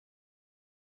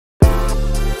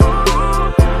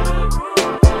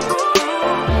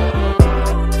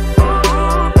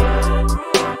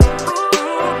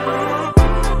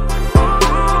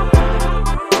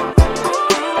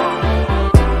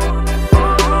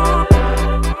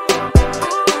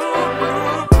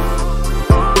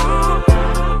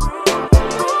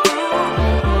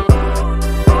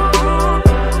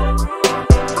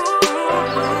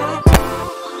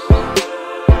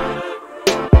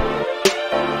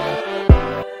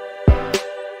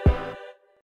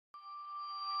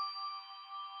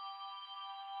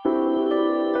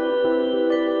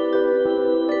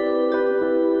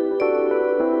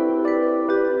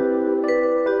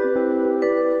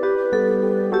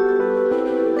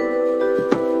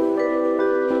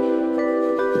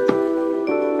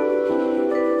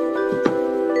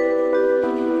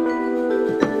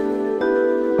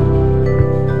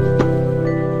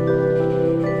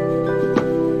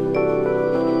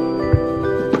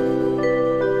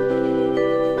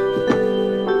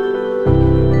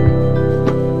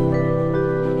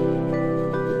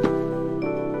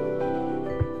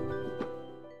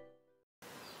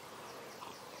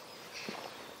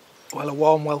Well, a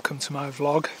warm welcome to my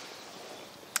vlog.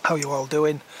 How you all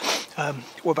doing?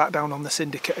 We're back down on the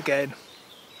syndicate again.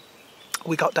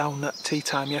 We got down at tea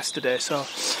time yesterday, so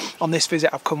on this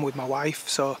visit I've come with my wife.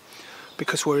 So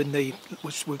because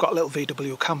we've got a little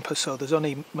VW camper, so there's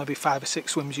only maybe 5 or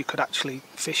 6 swims you could actually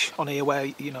fish on here where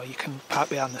you can park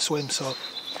behind the swim. So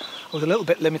I was a little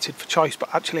bit limited for choice,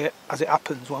 but actually, as it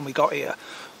happens, when we got here,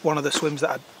 one of the swims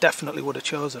that I definitely would have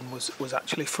chosen was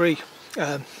actually free.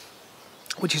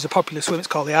 Which is a popular swim. It's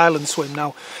called the Island Swim.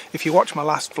 Now, if you watch my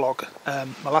last vlog,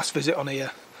 my last visit on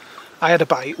here, I had a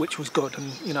bite, which was good,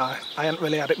 and I hadn't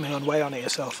really had it my own way on here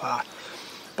so far,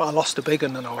 but I lost a big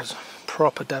one and I was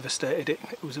proper devastated.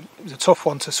 It was a tough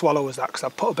one to swallow, as that, because I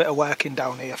put a bit of work in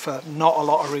down here for not a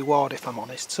lot of reward, if I'm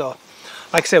honest. So,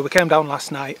 like I say, we came down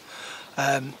last night.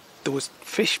 There was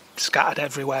fish scattered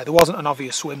everywhere. There wasn't an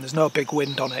obvious swim. There's no big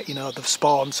wind on it. They've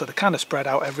spawned, so they're kind of spread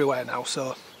out everywhere now.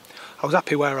 So I was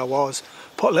happy where I was.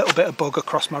 Put a little bit of bug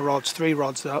across my rods, 3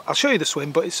 rods. I'll show you the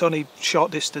swim, but it's only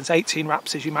short distance. 18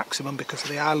 wraps is your maximum because of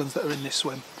the islands that are in this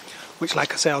swim, which,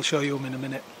 like I say, I'll show you them in a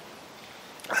minute.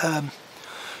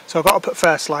 So I got up at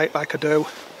first light, like I do.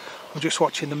 I'm just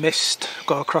watching the mist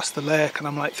go across the lake, and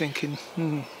I'm like thinking,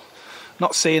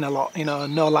 not seeing a lot,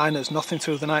 no liners, nothing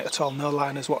through the night at all, no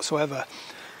liners whatsoever.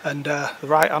 And the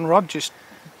right hand rod just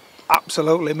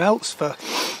absolutely melts for...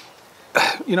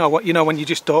 when you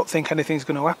just don't think anything's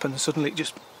going to happen, suddenly it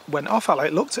just went off. I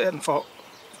looked at it and thought,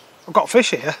 I've got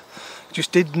fish here. It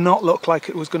just did not look like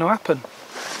it was going to happen.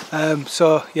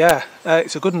 So yeah,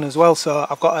 it's a good one as well. So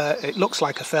I've got it looks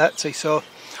like a 30. So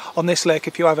on this lake,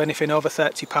 if you have anything over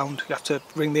 £30, you have to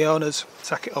ring the owners,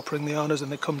 sack it up, ring the owners,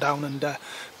 and they come down, and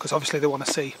because obviously they want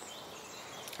to see.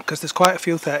 Because there's quite a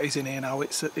few 30s in here now.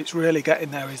 It's really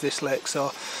getting there, is this lake.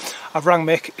 So I've rang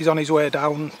Mick, he's on his way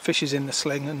down, fish is in the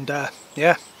sling, and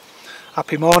yeah,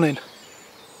 happy morning.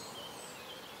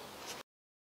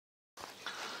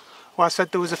 Well, I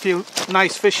said there was a few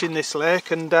nice fish in this lake,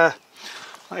 and like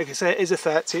I say, it is a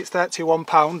 30, it's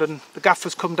 £31, and the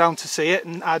gaffer's come down to see it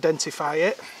and identify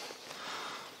it.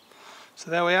 So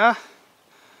there we are,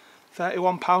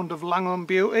 £31 of Langholme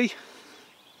beauty.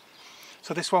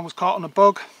 So this one was caught on a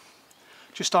bug,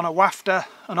 just on a wafter,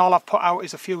 and all I've put out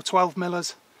is a few 12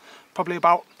 millers, probably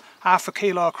about half a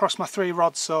kilo across my 3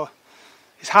 rods. So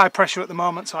it's high pressure at the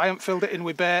moment, so I haven't filled it in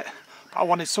with bait, but I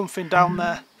wanted something down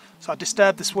there. So I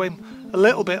disturbed the swim a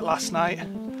little bit last night,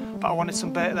 but I wanted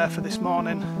some bait there for this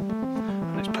morning,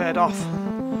 and it's paid off.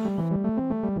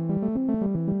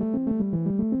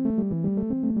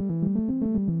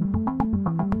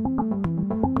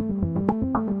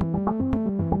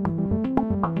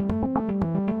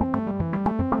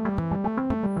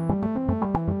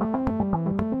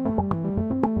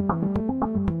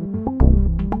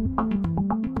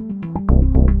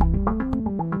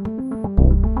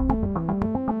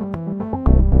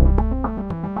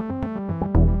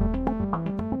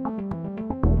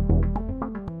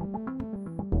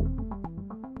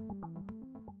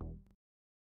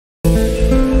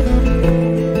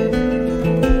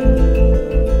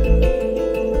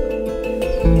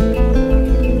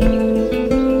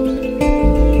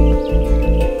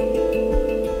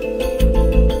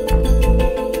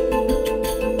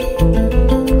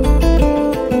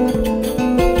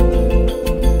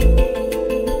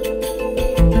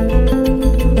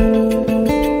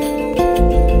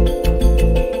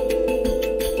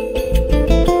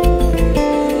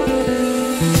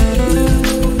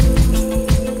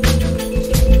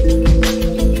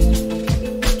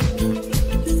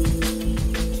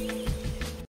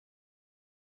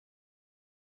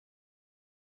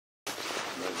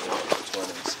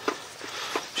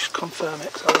 Confirm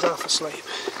it, because I was half asleep.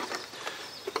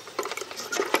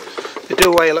 They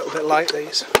do weigh a little bit light,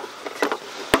 these.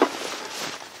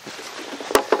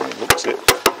 It looks it.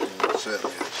 It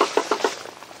certainly is.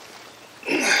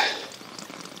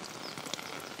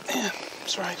 Yeah,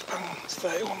 that's right, it's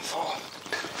 31.4.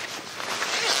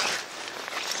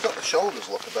 It's got the shoulders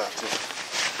look about it.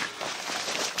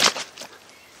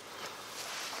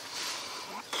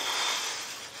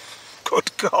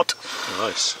 Good God.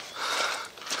 Nice.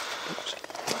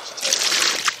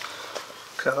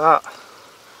 Look at that.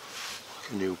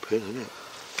 Like a new pin, isn't it?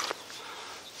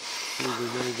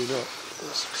 Maybe not.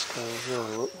 This scales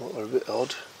are a bit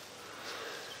odd.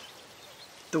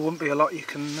 There wouldn't be a lot you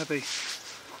can maybe...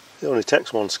 It only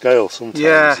takes one scale sometimes,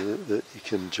 yeah, that you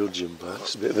can judge them by.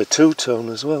 It's a bit of a two-tone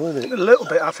as well, isn't it? A little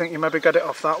bit, I think you maybe get it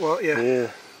off that, won't you?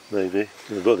 Yeah, maybe.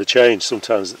 But the change,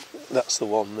 sometimes that's the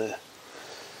one there.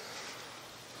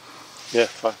 Yeah,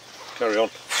 fine. Carry on.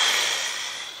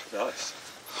 Nice.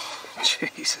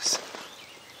 Jesus.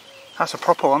 That's a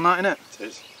proper one, that, isn't it? It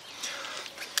is.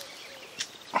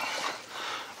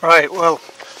 Right, well,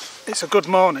 it's a good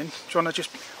morning. Do you want to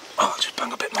just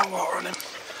bang a bit more water on him?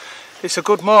 It's a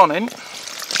good morning.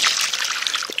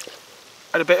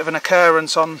 Had a bit of an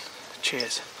occurrence on,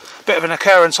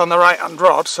 the right hand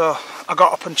rod, so I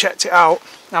got up and checked it out.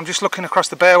 I'm just looking across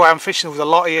the bay where I'm fishing. There was a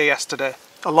lot here yesterday,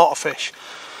 a lot of fish,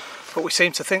 but we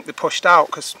seem to think they pushed out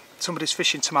because somebody's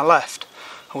fishing to my left,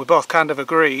 and we both kind of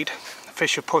agreed the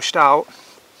fish are pushed out.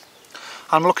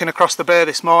 I'm looking across the bay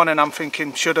this morning, I'm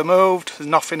thinking, should have moved, there's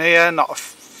nothing here, not a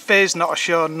fizz, not a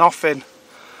show, nothing.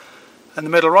 And the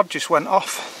middle rod just went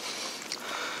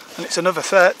off. And it's another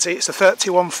 30, it's a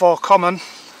 31.4 common,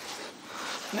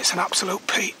 and it's an absolute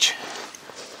peach.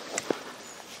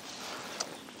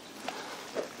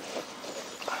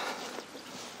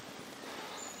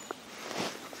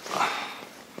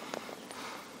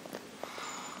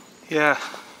 Yeah,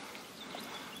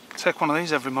 take one of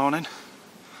these every morning.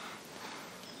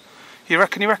 You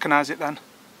reckon you recognise it then?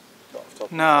 Not off the top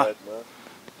of No. my head, no.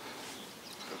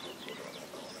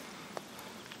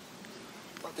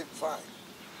 That didn't fight.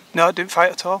 No, it didn't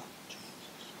fight at all.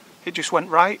 It just went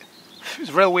right. It was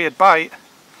a real weird bite.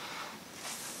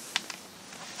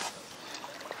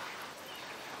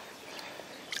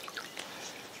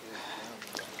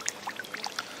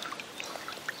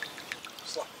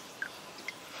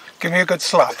 Give me a good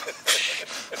slap.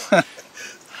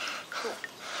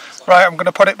 Right, I'm going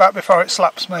to put it back before it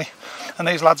slaps me, and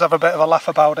these lads have a bit of a laugh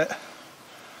about it.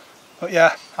 But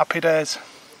yeah, happy days.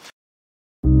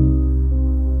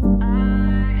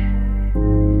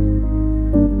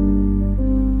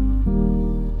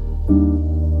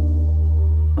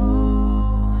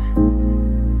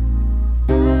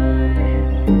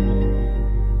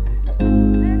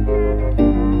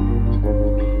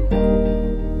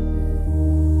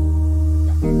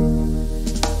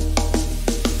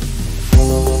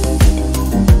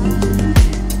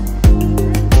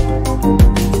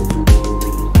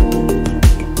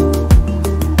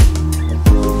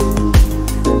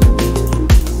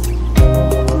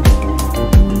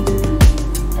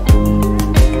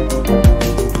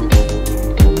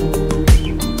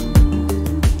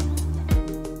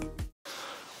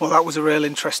 Well, that was a real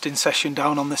interesting session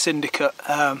down on the syndicate.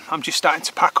 I'm just starting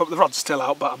to pack up. The rod's still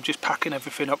out, but I'm just packing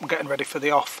everything up and getting ready for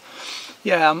the off.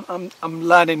 Yeah, I'm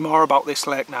learning more about this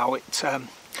lake now. It's a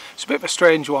bit of a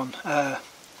strange one. There's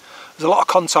a lot of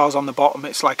contours on the bottom.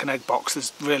 It's like an egg box.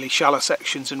 There's really shallow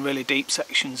sections and really deep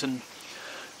sections, and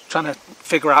trying to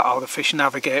figure out how the fish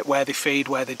navigate, where they feed,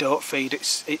 where they don't feed.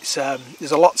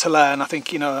 There's a lot to learn. I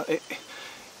think, you know,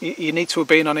 you need to have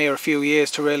been on here a few years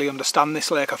to really understand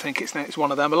this lake. I think it's one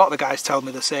of them. A lot of the guys tell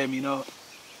me the same, you know.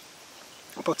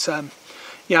 But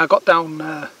yeah, I got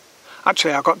down.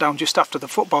 Actually, I got down just after the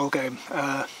football game,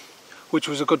 which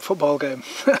was a good football game,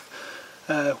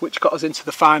 which got us into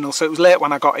the final. So it was late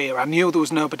when I got here. I knew there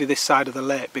was nobody this side of the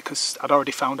lake because I'd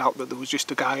already found out that there was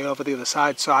just a guy over the other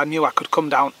side. So I knew I could come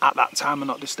down at that time and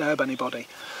not disturb anybody.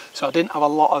 So I didn't have a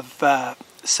lot of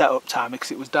set-up time because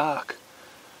it was dark.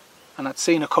 And I'd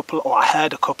seen a couple, or I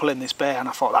heard a couple in this bay, and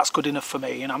I thought that's good enough for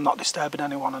me, and I'm not disturbing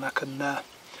anyone, and I can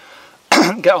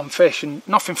get on fish. And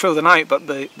nothing through the night, but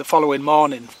the following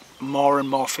morning, more and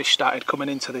more fish started coming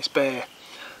into this bay.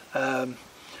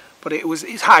 But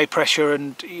it's high pressure,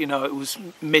 and you know, it was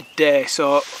midday,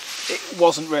 so it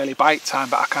wasn't really bite time.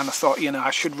 But I kind of thought, you know,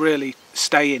 I should really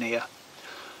stay in here.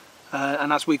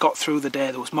 And as we got through the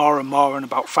day, there was more and more, and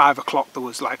about 5 o'clock there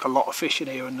was like a lot of fish in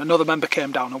here, and another member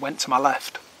came down and went to my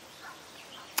left.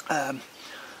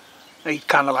 He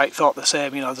kind of like thought the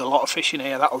same, you know, there's a lot of fish in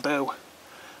here, that'll do.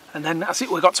 And then as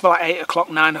we got to about 8 o'clock,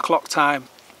 9 o'clock time,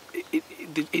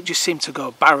 it just seemed to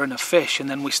go barren of fish, and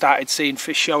then we started seeing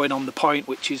fish showing on the point,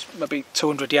 which is maybe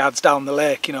 200 yards down the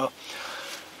lake, you know.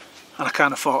 And I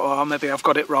kind of thought, oh, maybe I've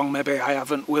got it wrong, maybe I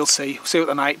haven't, we'll see what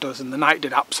the night does. And the night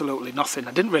did absolutely nothing.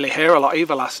 I didn't really hear a lot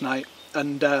either last night,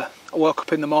 and I woke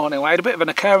up in the morning. I had a bit of an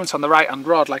occurrence on the right hand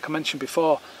rod, like I mentioned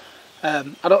before.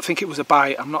 I don't think it was a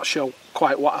bite, I'm not sure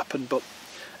quite what happened, but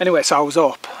anyway, so I was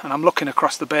up and I'm looking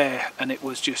across the bay, and it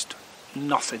was just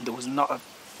nothing. There was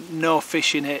no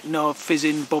fish in it, no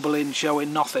fizzing, bubbling,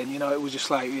 showing, nothing, you know. It was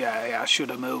just like, yeah, I should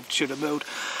have moved.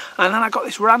 And then I got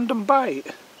this random bite,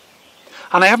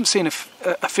 and I haven't seen a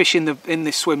fish in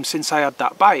this swim since I had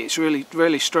that bite. It's really,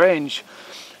 really strange.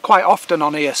 Quite often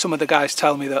on here, some of the guys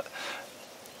tell me that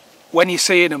when you're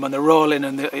seeing them and they're rolling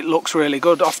and it looks really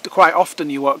good, quite often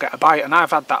you won't get a bite. And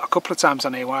I've had that a couple of times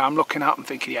on here where I'm looking at them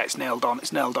thinking, yeah, it's nailed on,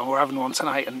 we're having one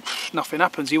tonight, and nothing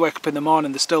happens. You wake up in the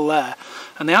morning, they're still there,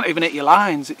 and they haven't even hit your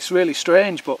lines. It's really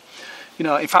strange. But, you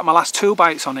know, in fact, my last 2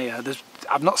 bites on here,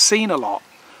 I've not seen a lot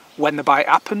when the bite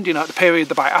happened. You know, at the period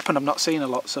the bite happened, I've not seen a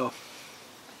lot. So,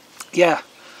 yeah,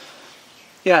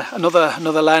 yeah,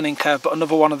 another learning curve, but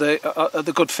another one of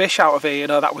the good fish out of here. You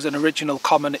know, that was an original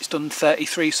common. It's done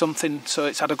 33 something, so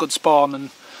it's had a good spawn,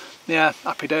 and yeah,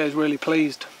 happy days, really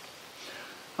pleased.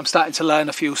 I'm starting to learn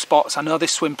a few spots. I know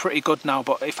this swim pretty good now,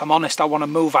 but if I'm honest, I want to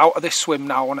move out of this swim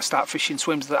now. I want to start fishing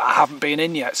swims that I haven't been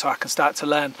in yet, so I can start to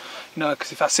learn, you know,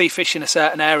 because if I see fish in a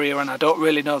certain area and I don't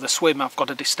really know the swim, I've got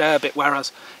to disturb it,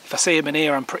 whereas if I see them in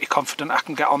here, I'm pretty confident I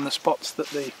can get on the spots that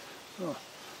they're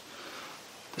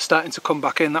starting to come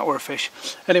back in. That were a fish.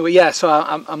 Anyway, yeah, so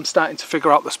I'm starting to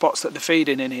figure out the spots that they're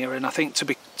feeding in here, and I think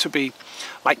to be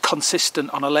like consistent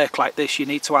on a lake like this, you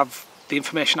need to have the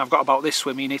information I've got about this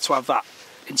swim. You need to have that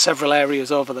in several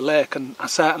areas over the lake, and I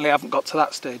certainly haven't got to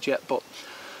that stage yet, but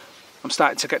I'm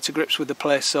starting to get to grips with the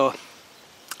place. So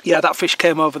yeah, that fish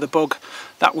came over the bug.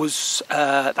 That was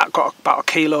that got about a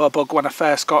kilo of bug when I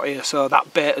first got here, so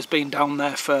that bait has been down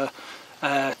there for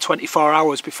 24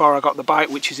 hours before I got the bite,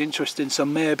 which is interesting. So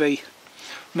maybe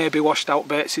washed out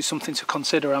baits is something to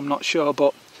consider, I'm not sure,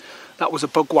 but that was a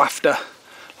bug wafter,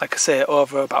 like I say,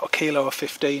 over about a kilo of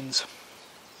 15s.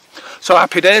 So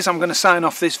happy days. I'm going to sign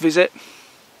off this visit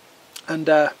and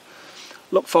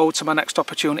look forward to my next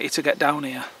opportunity to get down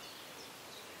here.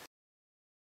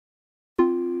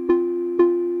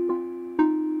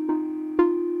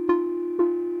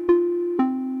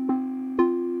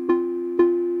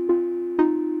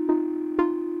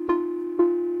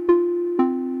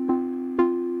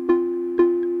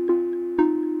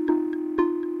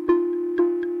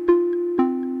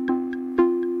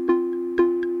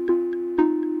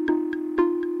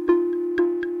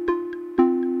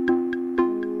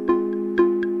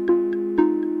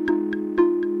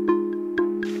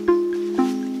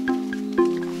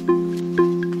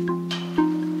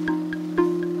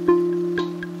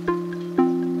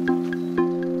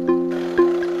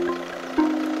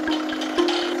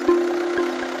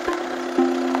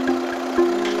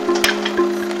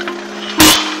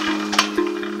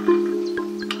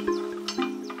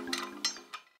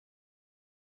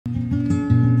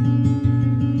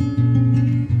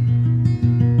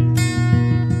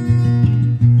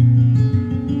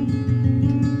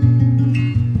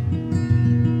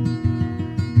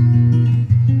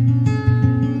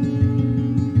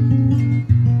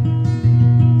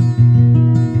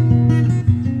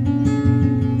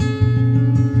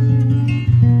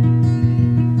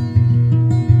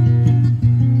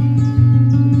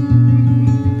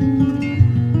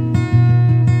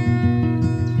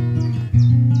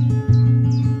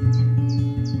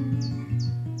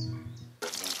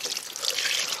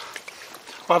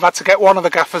 I've had to get one of the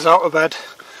gaffers out of bed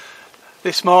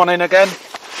this morning again.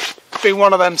 It's been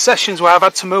one of them sessions where I've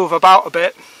had to move about a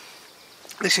bit.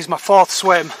 This is my 4th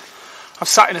swim. I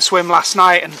sat in a swim last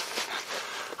night, and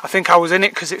I think I was in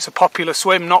it because it's a popular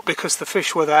swim, not because the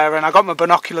fish were there. And I got my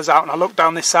binoculars out and I looked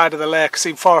down this side of the lake, I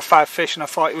seen 4 or 5 fish, and I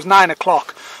thought it was 9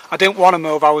 o'clock. I didn't want to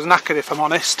move, I was knackered if I'm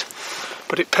honest,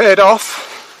 but it paid off.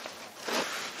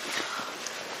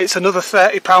 It's another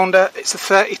 30 pounder, it's a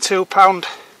 32 pound.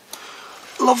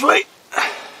 Lovely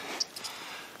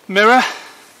mirror,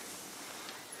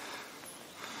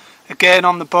 again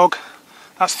on the bug.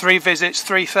 That's 3 visits,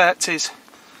 3 30s.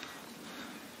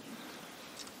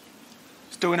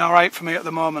 It's doing alright for me at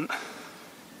the moment.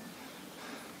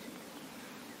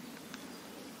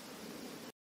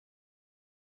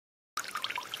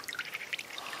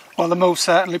 Well, the move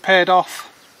certainly paid off.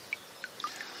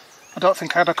 I don't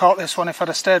think I'd have caught this one if I'd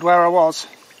have stayed where I was.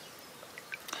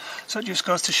 So it just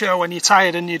goes to show, when you're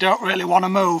tired and you don't really want to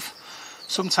move,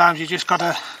 sometimes you just got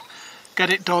to get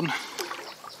it done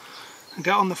and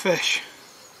get on the fish.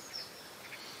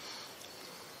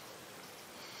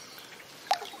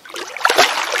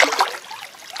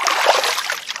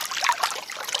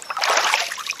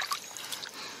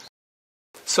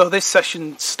 So this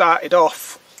session started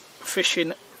off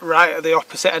fishing right at the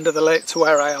opposite end of the lake to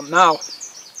where I am now.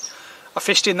 I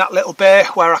fished in that little bay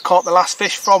where I caught the last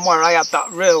fish from, where I had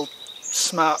that real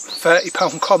smart 30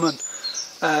 pound common.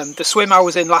 The swim I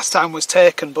was in last time was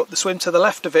taken, but the swim to the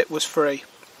left of it was free.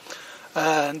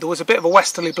 And there was a bit of a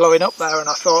westerly blowing up there, and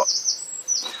I thought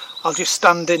I'll just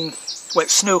stand in, well,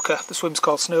 it's snooker, the swim's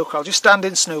called snooker, I'll just stand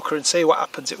in snooker and see what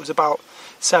happens. It was about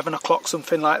 7 o'clock,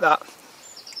 something like that,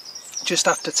 just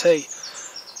after tea.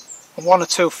 And 1 or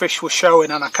 2 fish were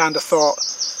showing, and I kind of thought,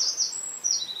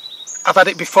 I've had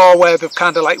it before where they've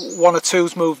kind of like 1 or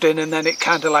 2's moved in, and then it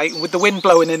kind of like, with the wind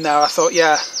blowing in there, I thought,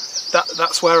 yeah,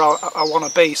 that's where I want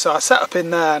to be. So I set up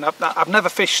in there, and I've never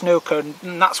fished snooker,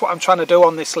 and that's what I'm trying to do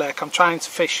on this lake. I'm trying to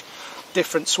fish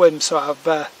different swims, so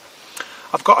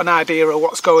I've got an idea of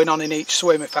what's going on in each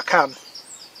swim if I can.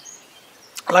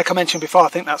 Like I mentioned before, I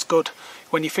think that's good.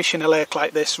 when you're fishing a lake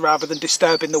like this, rather than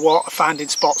disturbing the water, finding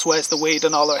spots, where's the weed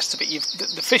and all the rest of it.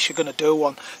 The fish are going to do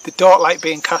one. They don't like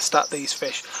being cast at, these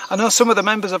fish. I know some of the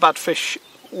members have had fish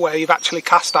where you've actually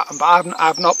cast at them, but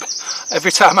I've not.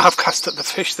 Every time I've cast at the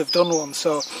fish, they've done one.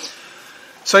 So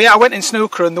yeah, I went in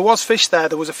snooker and there was fish there.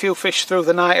 There was a few fish through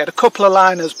the night. I had a couple of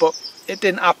liners, but it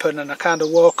didn't happen, and I kind of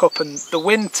woke up and the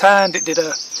wind turned. It did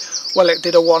a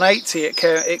 180.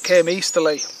 It came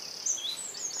easterly.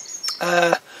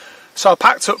 So I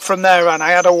packed up from there and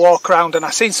I had a walk around, and I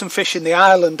seen some fish in the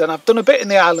island, and I've done a bit in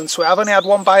the island swim. I've only had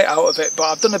one bite out of it, but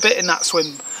I've done a bit in that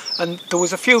swim, and there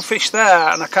was a few fish there,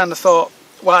 and I kind of thought,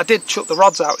 well, I did chuck the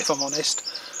rods out, if I'm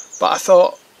honest, but I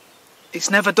thought,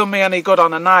 it's never done me any good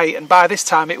on a night, and by this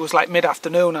time it was like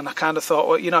mid-afternoon, and I kind of thought,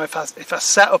 well, you know, if I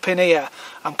set up in here,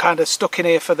 I'm kind of stuck in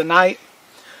here for the night,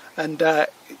 and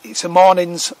it's a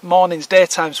morning's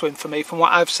daytime swim for me from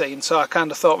what I've seen, so I kind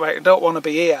of thought, right, I don't want to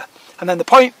be here. And then the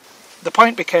point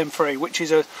became free, which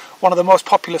is one of the most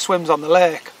popular swims on the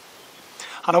lake,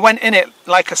 and I went in it,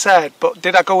 like I said, but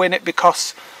did I go in it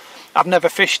because I've never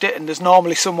fished it and there's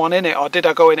normally someone in it, or did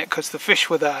I go in it because the fish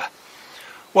were there?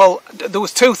 Well, there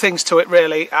was two things to it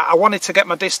really. I wanted to get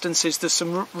my distances. There's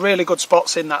some really good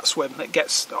spots in that swim. It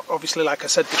gets, obviously, like I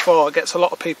said before, it gets a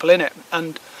lot of people in it,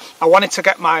 and I wanted to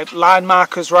get my line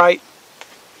markers right,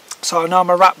 so I know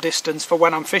my wrap distance for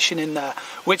when I'm fishing in there,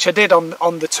 which I did on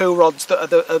the two rods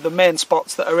that are the main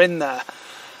spots that are in there.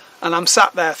 And I'm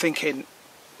sat there thinking,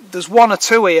 there's one or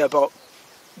two here, but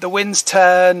the wind's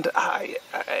turned,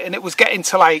 and it was getting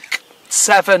to like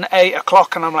 7, 8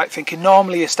 o'clock, and I'm like thinking,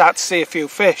 normally you start to see a few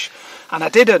fish, and I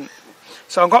didn't.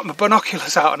 So I got my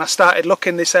binoculars out and I started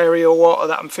looking this area of water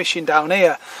that I'm fishing down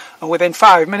here, and within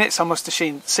 5 minutes I must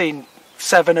have seen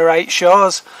 7 or 8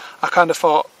 shows. I kind of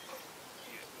thought,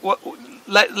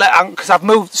 because I've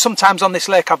moved sometimes on this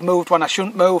lake, I've moved when I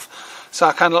shouldn't move, so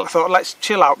I kind of thought, let's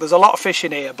chill out. There's a lot of fish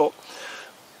in here, but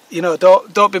you know,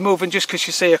 don't be moving just because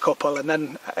you see a couple. And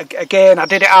then again, I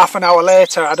did it half an hour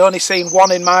later. I'd only seen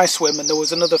one in my swim, and there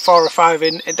was another 4 or 5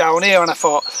 in down here, and I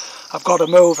thought, I've got to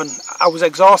move. And I was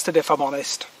exhausted, if I'm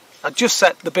honest. I just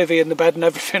set the bivvy and the bed and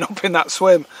everything up in that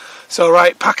swim. So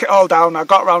right, pack it all down. I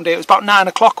got around here. It was about 9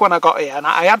 o'clock when I got here, and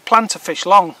I had planned to fish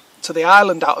long to the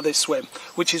island out of this swim,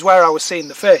 which is where I was seeing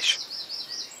the fish.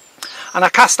 And I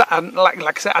cast at, and like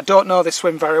I said, I don't know this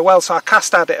swim very well, so I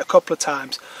cast at it a couple of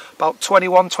times, about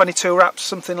 21, 22 wraps,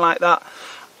 something like that,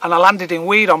 and I landed in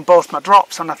weed on both my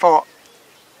drops, and I thought,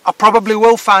 I probably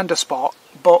will find a spot,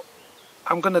 but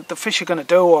the fish are gonna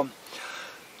do one.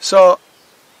 So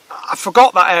I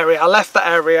forgot that area. I left that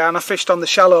area and I fished on the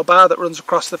shallow bar that runs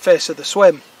across the face of the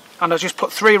swim, and I just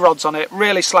put 3 rods on it,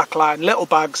 really slack line, little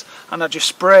bags, and I just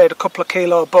sprayed a couple of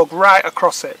kilo bug right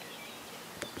across it.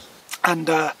 And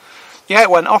yeah, it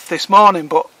went off this morning,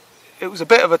 but it was a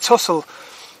bit of a tussle.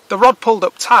 The rod pulled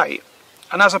up tight,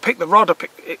 and as I picked the rod up,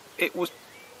 it was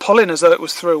pulling as though it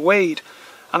was through weed.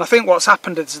 And I think what's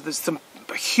happened is there's some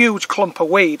huge clump of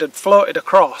weed had floated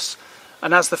across,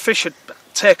 and as the fish had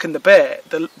taken the bait,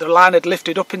 the line had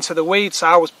lifted up into the weed, so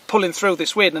I was pulling through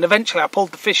this weed, and eventually I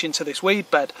pulled the fish into this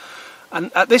weed bed.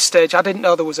 And at this stage I didn't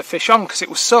know there was a fish on, because it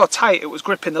was so tight, it was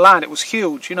gripping the line, it was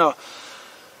huge, you know.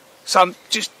 So I'm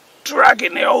just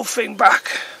dragging the whole thing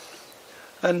back,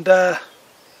 and I'm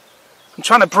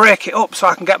trying to break it up so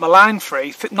I can get my line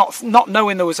free, not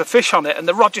knowing there was a fish on it, and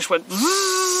the rod just went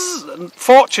zzz, and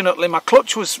fortunately my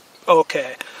clutch was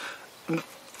okay, and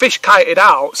fish kited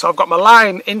out, so I've got my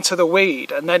line into the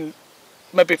weed, and then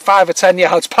maybe 5 or 10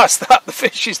 yards past that the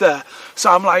fish is there.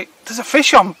 So I'm like, there's a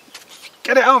fish on,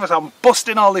 get it over. So I'm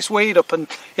busting all this weed up, and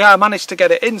yeah, I managed to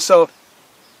get it in. So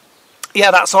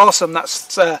yeah, that's awesome.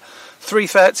 That's 3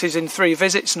 30s in 3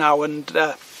 visits now, and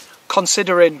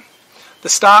considering the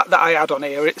start that I had on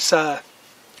here, it's you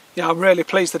know, I'm really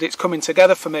pleased that it's coming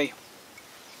together for me.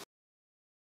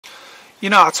 You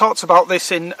know, I talked about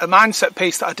this in a mindset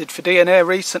piece that I did for DNA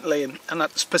recently, and I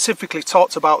specifically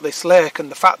talked about this lake and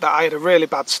the fact that I had a really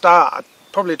bad start. I'd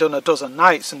probably done a dozen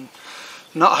nights and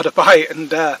not had a bite,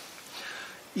 and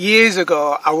years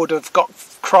ago I would have got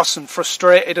cross and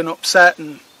frustrated and upset,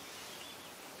 and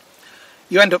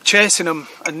you end up chasing them,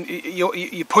 and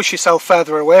you push yourself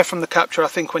further away from the capture, I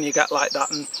think, when you get like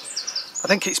that. And I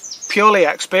think it's purely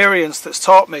experience that's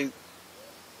taught me,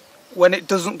 when it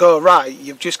doesn't go right,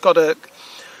 you've just got to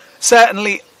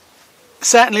certainly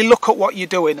look at what you're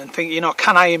doing and think, you know,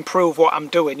 can I improve what I'm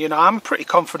doing? You know, I'm pretty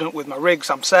confident with my rigs,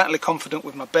 I'm certainly confident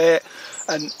with my bait,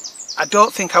 and I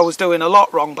don't think I was doing a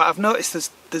lot wrong, but I've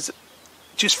noticed there's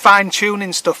just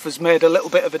fine-tuning stuff has made a little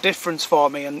bit of a difference for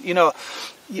me. And you know,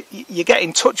 you get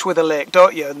in touch with a lake,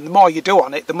 don't you? And the more you do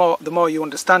on it, the more you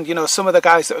understand. You know, some of the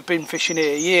guys that have been fishing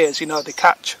here years, you know, they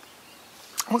catch,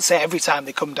 I won't say every time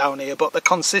they come down here, but they're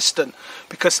consistent,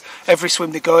 because every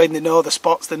swim they go in, they know the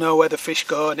spots, they know where the fish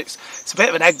go, and it's a bit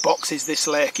of an egg box, is this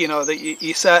lake. You know, that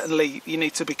you certainly, you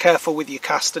need to be careful with your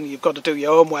cast, and you've got to do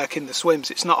your homework in the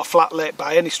swims. It's not a flat lake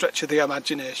by any stretch of the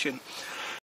imagination.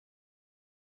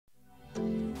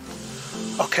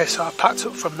 Okay, so I packed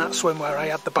up from that swim where I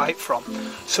had the bite from.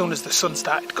 As soon as the sun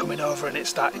started coming over and it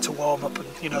started to warm up, and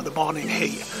you know, the morning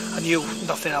heat, I knew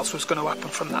nothing else was going to happen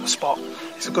from that spot.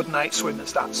 It's a good night swim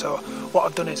as that. So what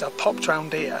I've done is I've popped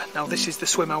round here. Now this is the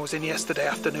swim I was in yesterday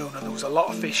afternoon, and there was a lot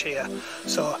of fish here.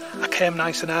 So I came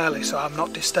nice and early, so I'm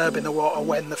not disturbing the water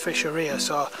when the fish are here.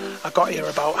 So I got here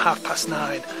about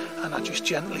 9:30, and I just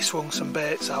gently swung some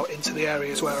baits out into the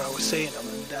areas where I was seeing them,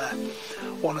 and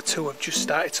one or two have just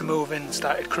started to move in and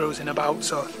started cruising about.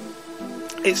 So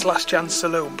it's last chance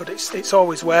saloon, but it's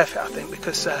always worth it, I think,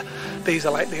 because these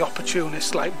are like the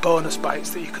opportunist, like bonus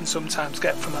bites that you can sometimes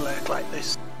get from a lake like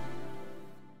this.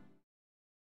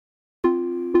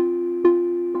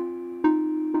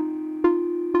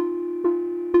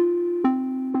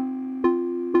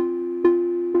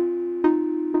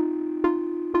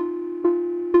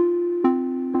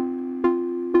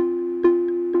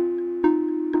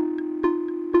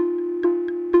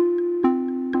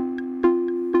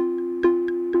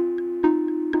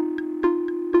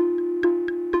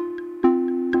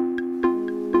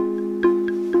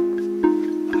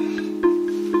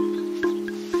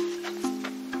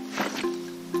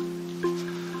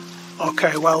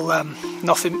 Okay, well,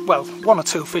 one or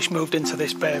two fish moved into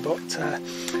this bay, but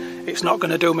it's not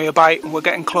going to do me a bite, and we're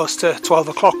getting close to 12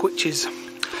 o'clock, which is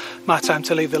my time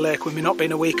to leave the lake with me not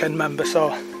being a weekend member.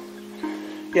 So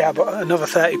yeah, but another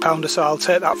 £30 or so, I'll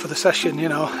take that for the session, you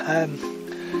know.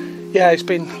 Yeah, it's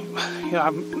been, you know,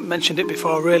 I've mentioned it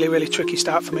before, really tricky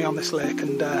start for me on this lake,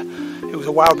 and it was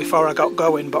a while before I got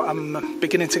going, but I'm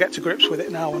beginning to get to grips with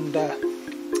it now, and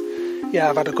yeah,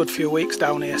 I've had a good few weeks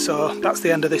down here. So that's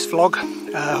the end of this vlog.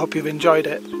 I hope you've enjoyed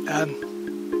it.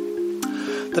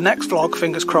 The next vlog,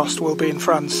 fingers crossed, will be in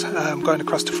France. I'm going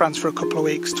across to France for a couple of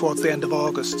weeks towards the end of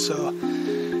August, so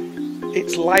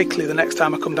it's likely the next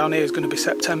time I come down here is going to be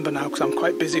September now, because I'm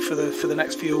quite busy for the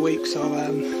next few weeks. So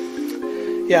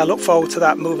yeah, I look forward to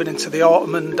that, moving into the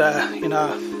autumn, and you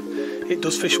know, it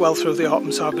does fish well through the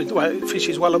autumn, so it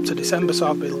fishes well up to December,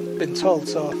 so I've been told.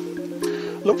 So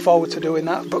look forward to doing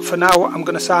that. But for now, I'm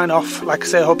going to sign off. Like I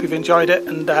say, I hope you've enjoyed it,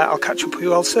 and I'll catch up with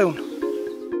you all soon.